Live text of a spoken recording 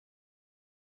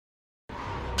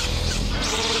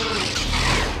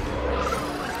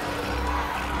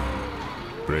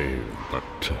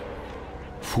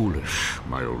foolish,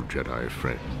 my old Jedi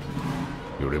friend.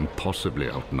 You're impossibly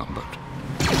outnumbered.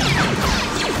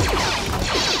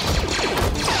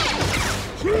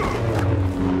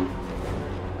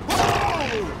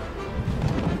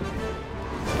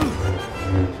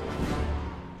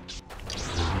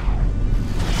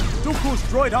 Dooku's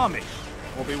droid army.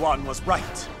 Obi-Wan was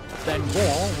right. Then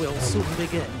war will soon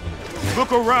begin.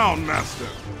 Look around, Master.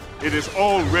 It has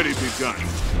already begun.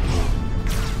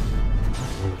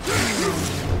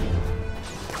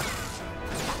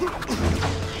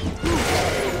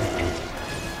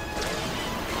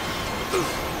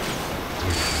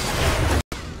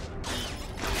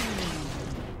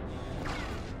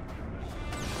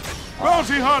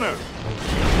 Bounty Hunter!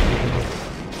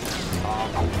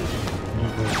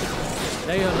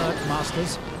 Stay alert,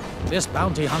 Masters. This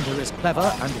bounty hunter is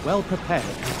clever and well prepared.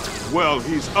 Well,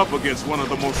 he's up against one of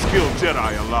the most skilled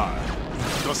Jedi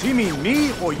alive. Does he mean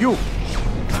me or you?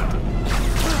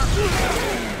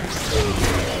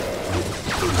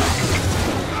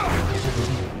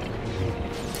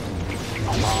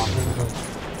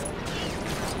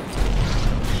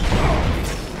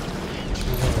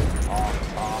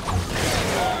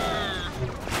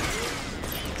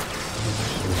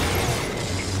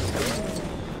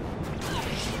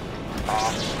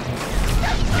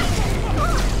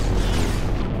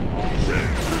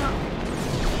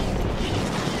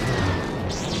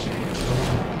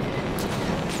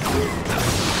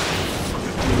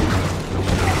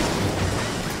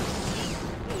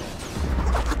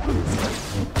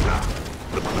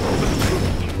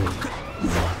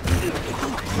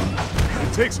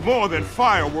 It takes more than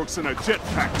fireworks and a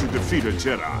jetpack to defeat a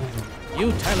Jedi.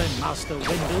 You tell him, Master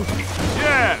Windu.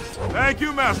 Yes! Thank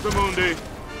you, Master Mundi.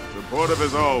 Supportive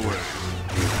as always.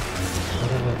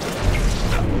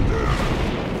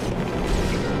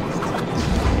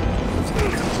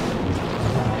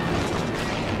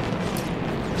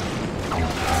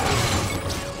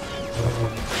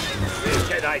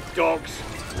 Jedi dogs.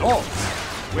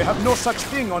 Dogs? We have no such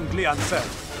thing on Gliancel.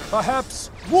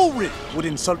 Perhaps Woolrich would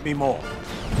insult me more.